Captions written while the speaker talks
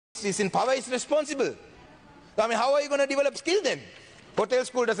is in power is responsible. I mean, how are you going to develop skill then? Hotel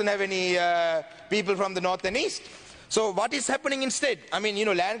school doesn't have any people from the north and east. So what is happening instead? I mean, you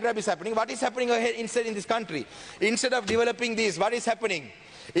know, land grab is happening. What is happening instead in this country? Instead of developing this, what is happening?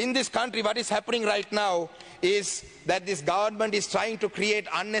 In this country, what is happening right now is that this government is trying to create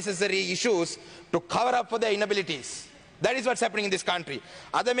unnecessary issues to cover up for their inabilities. That is what's happening in this country.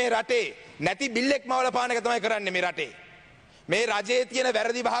 Ada me rate නැති බිල්ලෙක් මවල පාන එක තමයි කරන්නේ මේ රටේ. මේ රජයේ තියෙන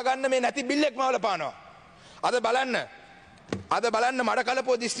වැරදි වහගන්න මේ නැති බිල්ලෙක් මවල පානවා. අද බලන්න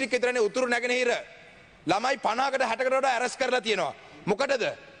මඩකලපුව දිස්ත්‍රික්කේ විතරනේ උතුරු නැගෙනහිර ළමයි 50කට 60කට වඩා ඇරස් කරලා තියෙනවා. මොකටද?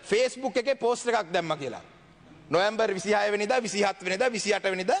 Facebook එකේ පෝස්ට් එකක් දැම්මා කියලා. නොවැම්බර් 26 වෙනිදා 27 වෙනිදා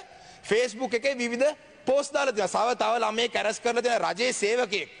 28 වෙනිදා Facebook එකේ විවිධ පෝස්ට් දාලා තියෙනවා. තව ළමයෙක් ඇරස් කරලා තියෙන රජයේ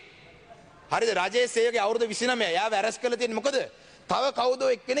සේවකයෙක්. හරිද? රජයේ සේවකයා අවුරුදු 29. එයාව ඇරස් කරලා තියෙන්නේ මොකද? තව කවුදෝ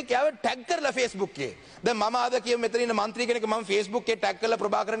එක්කෙනෙක් එයාව ටැග් කරලා Facebook එකේ. දැන් මම ආද කියමු මෙතන ඉන්න മന്ത്രി කෙනෙක් මම Facebook එකේ ටැග් කරලා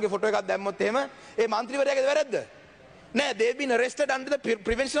ප්‍රභාකරන්ගේ ෆොටෝ එකක් දැම්මොත් එහෙම ඒ മന്ത്രിවරයාගේ වැරද්ද? No, they've been arrested under the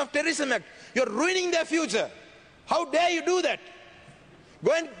Prevention of Terrorism Act. You're ruining their future. How dare you do that?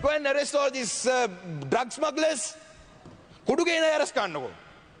 Go and arrest all these drug smugglers.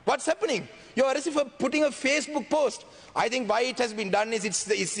 What's happening? You're arrested for putting a Facebook post. I think why it has been done is it's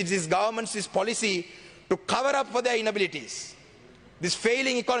this government's policy to cover up for their inabilities. This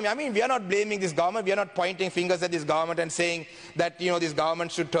failing economy. I mean, we are not blaming this government. We are not pointing fingers at this government and saying that, you know, this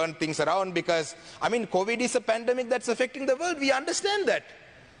government should turn things around because, I mean, COVID is a pandemic that's affecting the world. We understand that.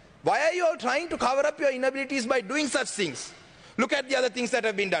 Why are you all trying to cover up your inabilities by doing such things? Look at the other things that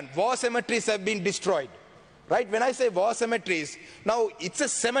have been done. War cemeteries have been destroyed. Right? When I say war cemeteries, now it's a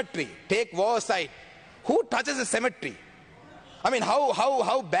cemetery. Take war aside. Who touches a cemetery? I mean,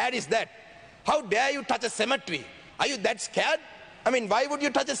 how bad is that? How dare you touch a cemetery? Are you that scared? I mean, why would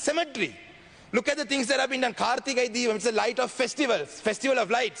you touch a cemetery? Look at the things that have been done. Kartikai Deepam, it's a light of festivals, festival of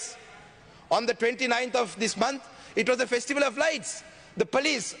lights. On the 29th of this month, it was a festival of lights. The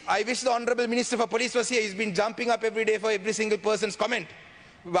police, I wish the Honorable Minister for Police was here. He's been jumping up every day for every single person's comment.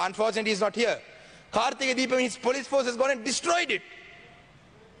 But unfortunately, he's not here. Kartikai Deepam, his police force has gone and destroyed it.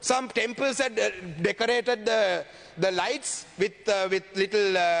 Some temples had decorated the lights with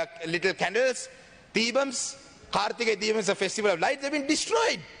little candles, Deepams. Kartikai Deepam is a festival of lights. They've been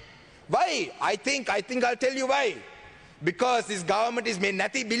destroyed. Why? I think I'll tell you why. Because this government is මේ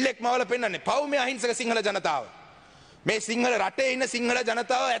නැති බිල්ලෙක් මවල පෙන්නන්නේ. පව් මේ අහිංසක සිංහල ජනතාව. මේ සිංහල රටේ ඉන්න සිංහල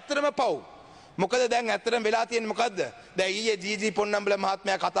ජනතාව ඇත්තටම පව්. මොකද දැන් ඇත්තටම වෙලා තියෙන්නේ මොකද්ද? දැන් ඊයේ ජීජී පොන්නම්බල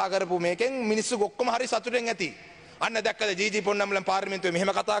මහත්මයා කතා කරපු මේකෙන් මිනිස්සු ඔක්කොම හරි සතුටෙන් ඇති. අන්න දැක්කද ජීජී පොන්නම්බලම් පාර්ලිමේන්තුවේ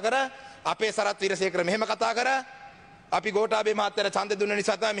මෙහෙම කතා කරා. අපේ සරත් වීරසේකර මෙහෙම කතා කරා. අපි ගෝඨාභය මහත්තයාට ඡන්දෙ දුන්න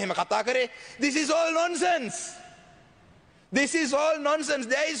නිසා තමයි මෙහෙම කතා කරේ. This is all nonsense. This is all nonsense.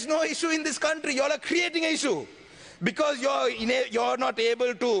 There is no issue in this country. You all are creating an issue. Because you're not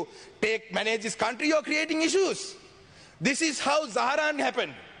able to manage this country, you're creating issues. This is how Zaharan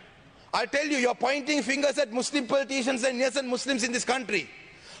happened. I'll tell you, you're pointing fingers at Muslim politicians and innocent Muslims in this country.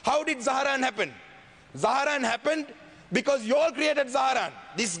 How did Zaharan happen? Zaharan happened because you all created Zaharan.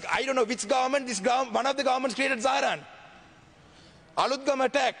 This, I don't know which government, one of the governments created Zaharan. Aludgam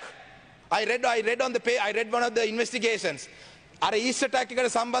attack. I read on the page, I read one of the investigations. Are East attack eකට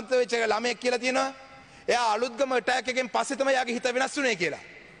සම්බන්ධ වෙච්ච ළමයෙක් කියලා තියෙනවා. එයා Aluthgama attack එකෙන් පස්සේ තමයි යාගේ හිත වෙනස් වුනේ කියලා.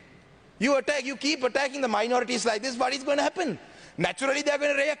 You keep attacking the minorities like this, what is going to happen? Naturally they are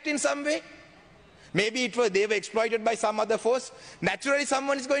going to react in some way. Maybe they were exploited by some other force. Naturally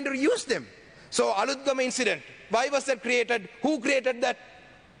someone is going to use them. So Aludgama incident, why was that created? Who created that?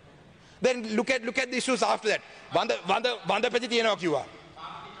 Then look at the issues after that. වන්දපති තියෙනවා කිව්වා.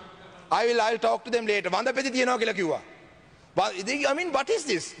 I'll talk to them later. වන්දපති තියෙනවා කියලා කිව්වා. I mean, what is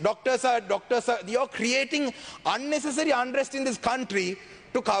this? Doctors are, you're creating unnecessary unrest in this country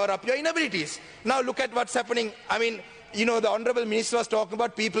to cover up your inabilities. Now look at what's happening. I mean, you know, the Honorable Minister was talking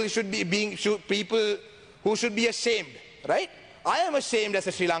about people who should be ashamed, right? I am ashamed as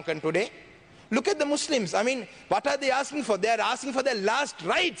a Sri Lankan today. Look at the Muslims. I mean, what are they asking for? They are asking for their last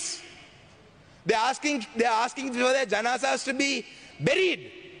rights. They are asking for their janazas to be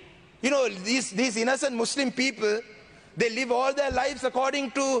buried. You know, these innocent Muslim people, they live all their lives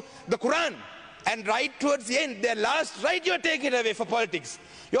according to the Quran. And right towards the end, their last right, you're taking it away for politics.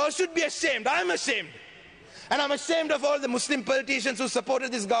 You all should be ashamed. I'm ashamed. And I'm ashamed of all the Muslim politicians who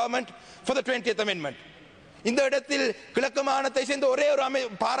supported this government for the 20th Amendment. இந்த இடத்தில் கிழக்கு மாகாணத்தை சேர்ந்த ஒரே ஒரு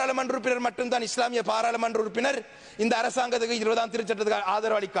பாராளுமன்ற உறுப்பினர் மட்டும்தான் இஸ்லாமிய பாராளுமன்ற உறுப்பினர் இந்த அரசாங்கத்துக்கு 20ஆம் திருச்சட்டத்துக்கு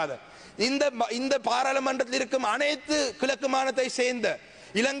ஆதரவு அளிக்காத. இந்த பாராளுமன்றத்தில் இருக்கும் அனைத்து கிழக்கு மாகாணத்தை சேர்ந்த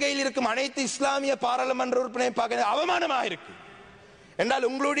இலங்கையில் இருக்கும் அனைத்து இஸ்லாமிய பாராளுமன்ற உறுப்பினரை பார்க்க அவமானமாக இருக்கு. என்றால்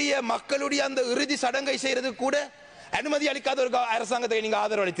உங்களுடைய மக்களுடைய அந்த இறுதி சடங்கை செய்யறது கூட அனுமதி அளிக்காத ஒரு அரசாங்கத்தை நீங்க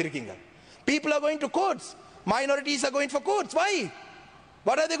ஆதரவு அளித்திருக்கீங்க. People are going to courts. Minorities are going for courts. Why?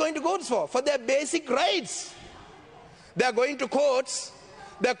 What are they going to courts for? For their basic rights. They are going to courts.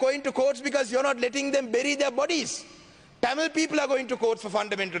 They are going to courts because you're not letting them bury their bodies. Tamil people are going to courts for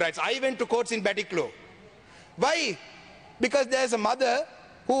fundamental rights. I went to courts in Batiklo. Why? Because there's a mother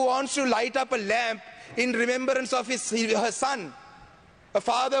who wants to light up a lamp in remembrance of her son. A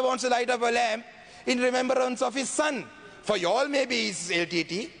father wants to light up a lamp in remembrance of his son. For you all maybe it's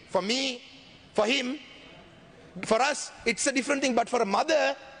LTT. For me, for him, for us, it's a different thing. But for a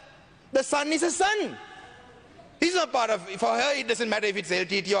mother, the son is a son. He's not part of, for her it doesn't matter if it's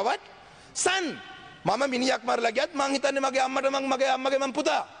LTT or what. Son. Mama miniyak marala giyat mang hitanne mage ammata mage ammage man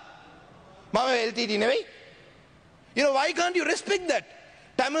puta. Mama LTT නෙවෙයි. You know, why can't you respect that?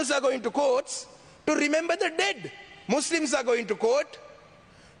 Tamils are going to courts to remember the dead. Muslims are going to court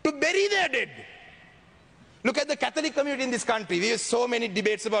to bury their dead. Look at the Catholic community in this country. We have so many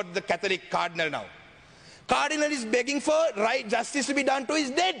debates about the Catholic cardinal now. Cardinal is begging for right justice to be done to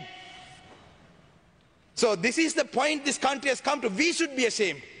his dead. So this is the point this country has come to. We should be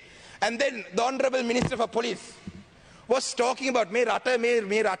ashamed. And then the Honorable Minister for Police was talking about me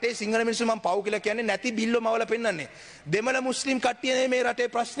rate sinhala මිනිස්සු මම පව් කියලා කියන්නේ නැති බිල්ල මවලා පෙන්නන්නේ. දෙමළ මුස්ලිම් කට්ටිය නේ මේ රටේ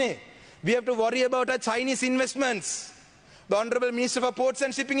ප්‍රශ්නේ. We have to worry about our Chinese investments. The Honorable Minister for Ports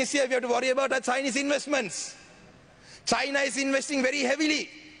and Shipping is here. We have to worry about our Chinese investments. China is investing very heavily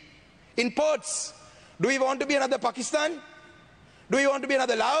in ports. Do we want to be another Pakistan? Do we want to be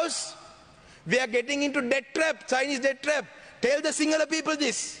another Laos? We are getting into debt trap, Chinese debt trap. Tell the Sinhala people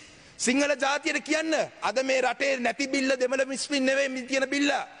this. Sinhala ජාතියට කියන්න අද මේ රටේ නැති බිල්ල දෙමළ මුස්ලිම් නෙවෙයි තියෙන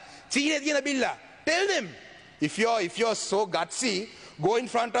බිල්ල. චීනේ තියෙන බිල්ල. Tell them. If you're so gutsy, go in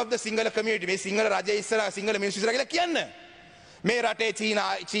front of the Sinhala community. මේ සිංහල රජය ඉස්සරහා සිංහල මිනිස්සු ඉස්සරහා කියලා කියන්න. මේ රටේ චීන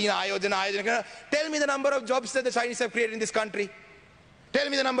ආයෝජන කරන. Tell me the number of jobs that the Chinese have created in this country. Tell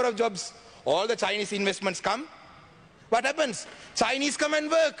me the number of jobs. All the Chinese investments come. What happens? Chinese come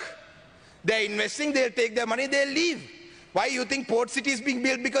and work. They're investing, they'll take their money, they'll leave. Why you think Port City is being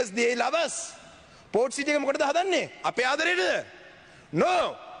built because they love us? Port City එක මොකටද හදන්නේ? අපේ ආදරේටද?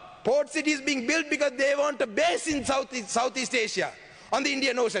 No. Port City is being built because they want a base in Southeast Asia, on the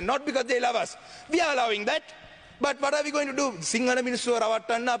Indian Ocean, not because they love us. We are allowing that. But what are we going to do? Sinhala මිනිස්සුව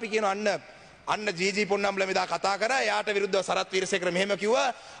රවට්ටන්න අපි කියනවා අන්න GG පොන්නම්ල මෙදා කතා කරා. එයාට විරුද්ධව සරත් වීරසේකර මෙහෙම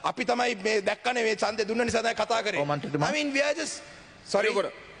කිව්වා. අපි තමයි මේ දැක්කනේ මේ ඡන්දේ දුන්න නිසා තමයි කතා කරේ. I mean we are just sorry.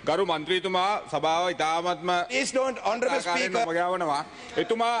 ගරු මන්ත්‍රීතුමා සභාව ඉතාමත්ම Please don't, Honorable Speaker. මගාවනවා.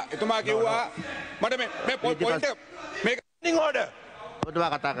 එතුමා කිව්වා මට මේ පොයින්ට් එක මේක standing order. ඔබතුමා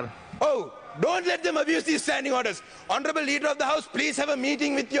කතා කරන්න. Oh, don't let them abuse these standing orders. Honorable Leader of the House, please have a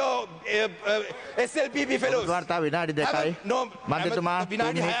meeting with your SLPP fellows. ඔබතුමාට තව විනාඩි 2යි. No, මන්ත්‍රීතුමා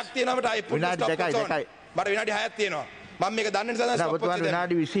විනාඩි 6ක් තියෙනවා මට අයි විනාඩි 2යි. මට විනාඩි 6ක් තියෙනවා. මම මේක දන්නේ නිසා දැන් ඔබතුමාට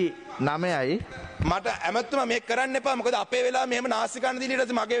විනාඩි 29යි. මට ඇමතුමා මේක කරන්න එපා. මොකද අපේ වෙලාව මෙහෙම නාස්ති කරන්න දීලා ඊට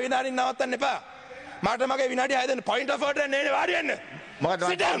පස්සේ මගේ විනාඩියෙන් නවත්තන්න එපා. මට මගේ විනාඩි 6 දෙන්න. point of order නේ වාඩි වෙන්න. මොකද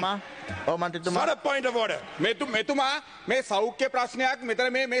මන්ත්‍රීතුමා? ඔව් මන්ත්‍රීතුමා. Not a point of order. මෙතුමා මේ සෞඛ්‍ය ප්‍රශ්නයක් මෙතන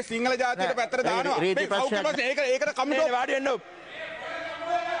මේ සිංහල ජාතියට පැත්තට දානවා. මේ සෞඛ්‍ය ප්‍රශ්න ඒකට කමිටුව වාඩි වෙන්න.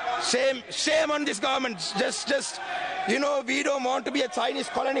 Shame on this government. Just you know, we don't want to be a Chinese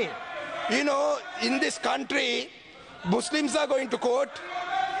colony. You know, in this country Muslims are going to court,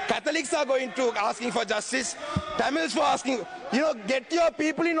 Catholics are going to asking for justice, Tamils for asking, you know, get your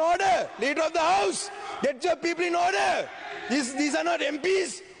people in order. Leader of the House, get your people in order. These are not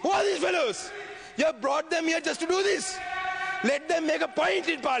MPs. Who are these fellows? You have brought them here just to do this. Let them make a point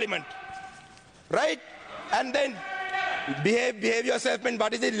in Parliament, right? And then behave yourself. And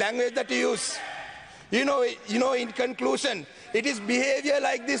what is the language that you use? You know, in conclusion, it is behavior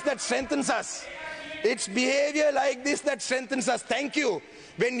like this that strengthens us. It's behavior like this that strengthens us. Thank you.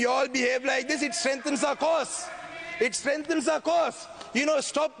 When you all behave like this, it strengthens our cause. It strengthens our cause. You know,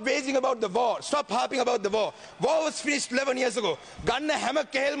 stop waging about the war. Stop harping about the war. War was finished 11 years ago. ගන්න හැම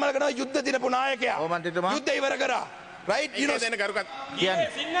කෙහෙල් මලකන යුද්ධ දිනපු නායකයා. යුද්ධ ඉවර කරා. Right? You know, දෙන කරුකත්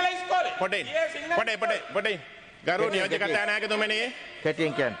සිංහල ඉස්කෝලේ පොඩේ ගරු නියෝජ්‍ය කතානායකතුමනි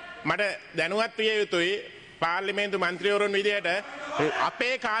කැටියෙන් කියන්න. මට දැනුවත් විය යුතුයි පාර්ලිමේන්තු මන්ත්‍රීවරුන් විදියට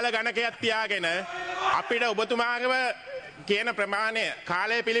අපේ කාල ගණකයක් තියාගෙන අපිට ඔබතුමාගේම කියන ප්‍රමාණය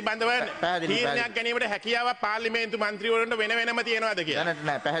කාලය පිළිබඳව තීරණයක් ගැනීමට හැකියාවක් පාර්ලිමේන්තු මන්ත්‍රීවරුන්ට වෙනම තියෙනවද කියලා.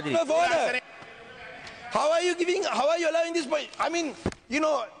 නෑ පැහැදිලි. How are you allowing this point? I mean, you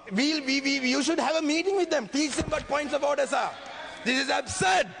know, you should have a meeting with them. Teach them what points of orders are. This is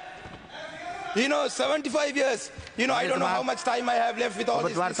absurd. You know, 75 years. You know, I don't know how much time I have left with all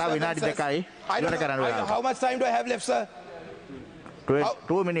this. I don't know. How much time do I have left, sir?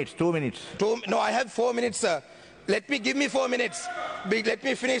 2 minutes. No, I have 4 minutes, sir. give me 4 minutes. Let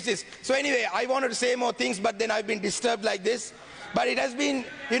me finish this. So anyway, I wanted to say more things, but then I've been disturbed like this. But it has been,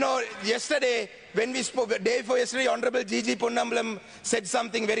 yesterday, when we spoke, the day before yesterday, Honorable G.G. Ponnambalam said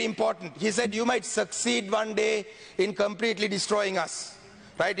something very important. He said, you might succeed one day in completely destroying us,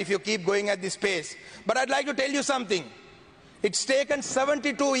 right, if you keep going at this pace. But I'd like to tell you something. It's taken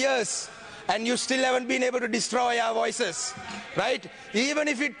 72 years, and you still haven't been able to destroy our voices, right? Even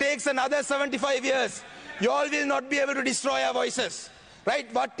if it takes another 75 years, you all will not be able to destroy our voices, right?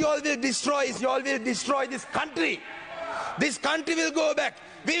 What you all will destroy is you all will destroy this country. This country will go back.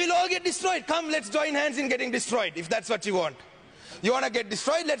 We will all get destroyed. Come, let's join hands in getting destroyed, if that's what you want. You want to get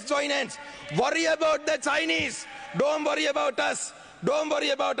destroyed? Let's join hands. Worry about the Chinese. Don't worry about us. Don't worry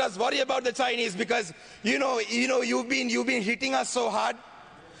about us. Worry about the Chinese, because you've been hitting us so hard.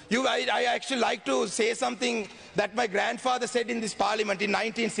 I actually like to say something that my grandfather said in this parliament in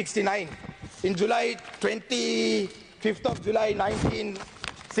 1969. In July 25th of July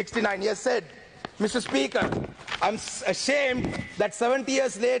 1969, he has said, Mr. Speaker, I'm ashamed that 70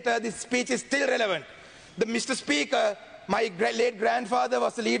 years later this speech is still relevant. Mr. Speaker, my late grandfather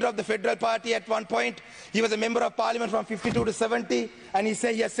was the leader of the Federal Party at one point. He was a member of Parliament from 52 to 70, and he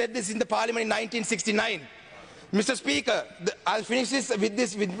has said this in the Parliament in 1969. Mr. Speaker, I'll finish this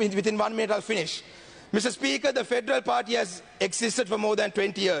within 1 minute. I'll finish. Mr. Speaker, the Federal Party has existed for more than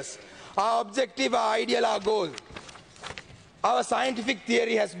 20 years. Our objective, our ideal, our goal. Our scientific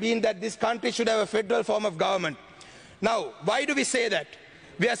theory has been that this country should have a federal form of government. Now, why do we say that?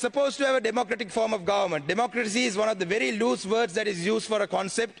 We are supposed to have a democratic form of government. Democracy is one of the very loose words that is used for a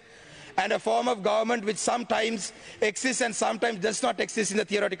concept, and a form of government which sometimes exists and sometimes does not exist in the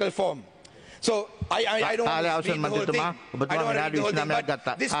theoretical form. So I don't want to read the whole thing. I don't want to read the whole thing,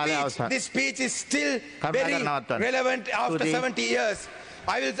 but this speech is still very relevant after 70 years.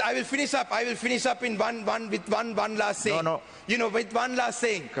 I will finish up. I will finish up in one last saying. No. With one last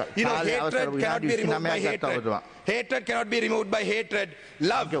saying. Hatred cannot be removed by hatred. Hatred cannot be removed by hatred.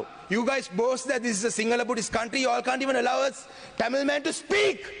 Love. You guys boast that this is a Sinhala Buddhist country. You all can't even allow us Tamil man to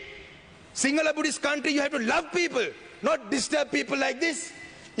speak. Sinhala Buddhist country, you have to love people, not disturb people like this.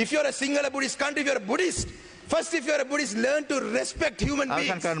 If you're a Sinhala Buddhist country, if you're a Buddhist, first if you're a Buddhist, learn to respect human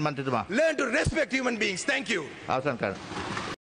beings. Learn to respect human beings. Thank you.